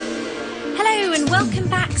Hello and welcome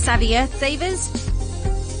back, Savvy Earth Savers.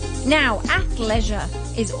 Now, athleisure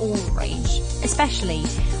is all the rage, especially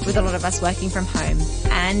with a lot of us working from home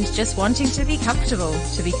and just wanting to be comfortable,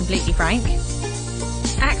 to be completely frank.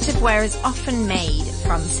 Activewear is often made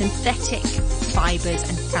from synthetic fibers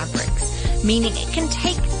and fabrics, meaning it can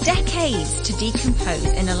take decades to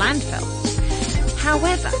decompose in a landfill.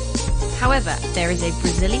 However, there is a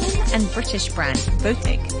Brazilian and British brand,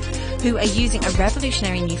 Botig, who are using a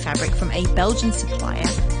revolutionary new fabric from a Belgian supplier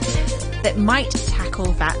that might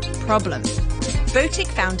tackle that problem. Botig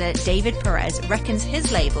founder David Perez reckons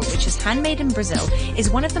his label, which is handmade in Brazil, is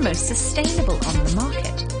one of the most sustainable on the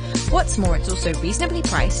market. What's more, it's also reasonably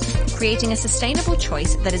priced, creating a sustainable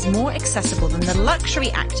choice that is more accessible than the luxury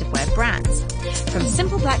activewear brands. From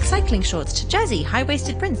simple black cycling shorts to jazzy,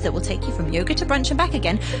 high-waisted prints that will take you from yoga to brunch and back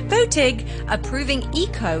again, Botig are proving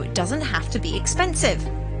eco doesn't have to be expensive.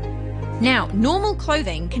 Now, normal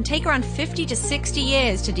clothing can take around 50 to 60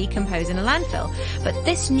 years to decompose in a landfill, but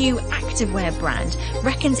this new activewear brand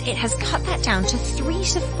reckons it has cut that down to 3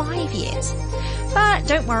 to 5 years. But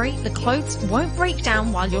don't worry, the clothes won't break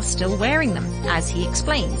down while you're still wearing them, as he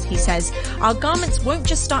explains. He says, our garments won't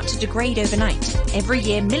just start to degrade overnight. Every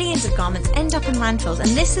year, millions of garments end up in landfills, and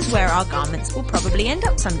this is where our garments will probably end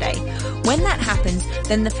up someday. When that happens,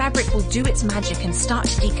 then the fabric will do its magic and start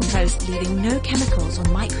to decompose, leaving no chemicals or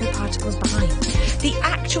microparticles behind. The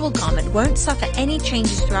actual garment won't suffer any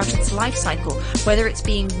changes throughout its life cycle, whether it's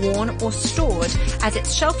being worn or stored, as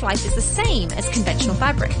its shelf life is the same as conventional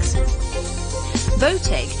fabrics.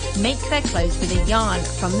 Botig make their clothes with a yarn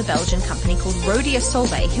from the Belgian company called Rhodia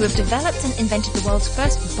Solvay, who have developed and invented the world's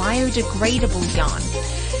first biodegradable yarn.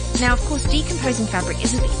 Now, of course, decomposing fabric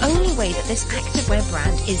isn't the only way that this activewear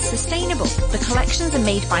brand is sustainable. The collections are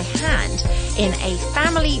made by hand in a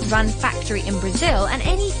family-run factory in Brazil, and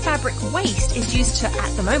any fabric waste is used to,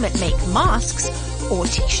 at the moment, make masks or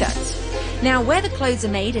t-shirts. Now, where the clothes are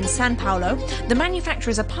made in São Paulo, the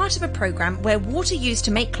manufacturers are part of a program where water used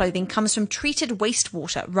to make clothing comes from treated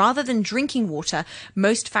wastewater rather than drinking water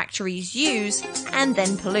most factories use and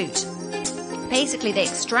then pollute. Basically, they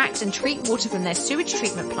extract and treat water from their sewage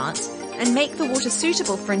treatment plants and make the water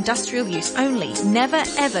suitable for industrial use only, never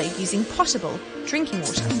ever using potable drinking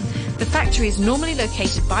water. The factory is normally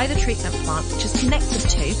located by the treatment plant, which is connected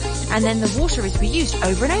to, and then the water is reused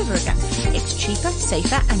over and over again. It's cheaper,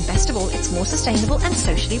 safer, and best of all, it's more sustainable and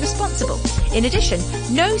socially responsible. In addition,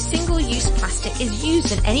 no single-use plastic is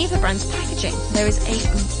used in any of the brand's packaging. There is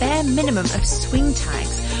a bare minimum of swing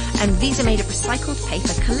tags, and these are made of recycled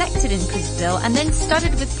paper collected in Brazil and then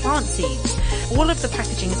studded with plant seeds. All of the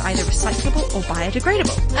packaging is either recyclable or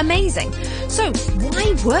biodegradable. Amazing. So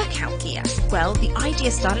why workout gear? Well, the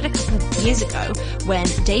idea started a couple of years ago when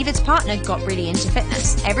David's partner got really into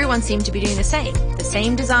fitness. Everyone seemed to be doing the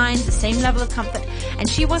same designs, the same level of comfort, and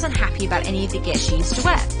she wasn't happy about any of the gear she used to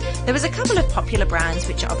wear. There was a couple of popular brands,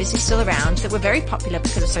 which are obviously still around, that were very popular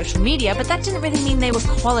because of social media, but that didn't really mean they were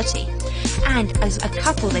quality. And as a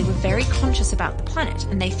couple, they were very conscious about the planet,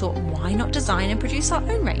 and they thought, why not design and produce our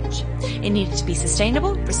own range? It needed to be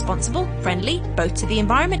sustainable, responsible, friendly, both to the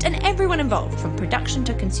environment and everyone involved, from production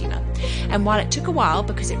to consumer. And while it took a while,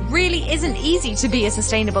 because it really isn't easy to be a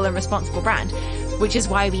sustainable and responsible brand, which is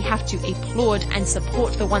why we have to applaud and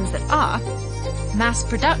support the ones that are, mass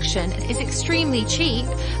production is extremely cheap,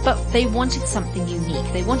 but they wanted something unique.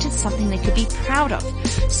 They wanted something they could be proud of.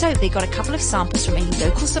 So they got a couple of samples from a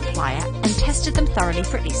local supplier and tested them thoroughly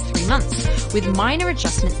for at least 3 months. With minor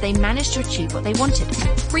adjustments, they managed to achieve what they wanted,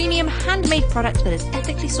 a premium handmade product that is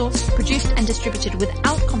ethically sourced, produced and distributed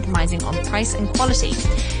without compromising on price and quality.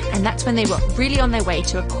 And that's when they were really on their way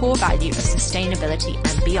to a core value of sustainability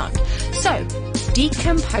and beyond. So,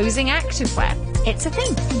 decomposing activewear. It's a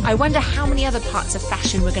thing. I wonder how many other parts of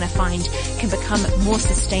fashion we're going to find can become more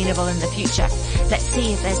sustainable in the future. Let's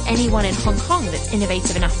see if there's anyone in Hong Kong that's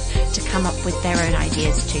innovative enough to come up with their own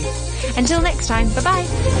ideas too. Until next time, bye-bye.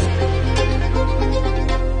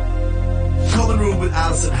 Common Room with Alison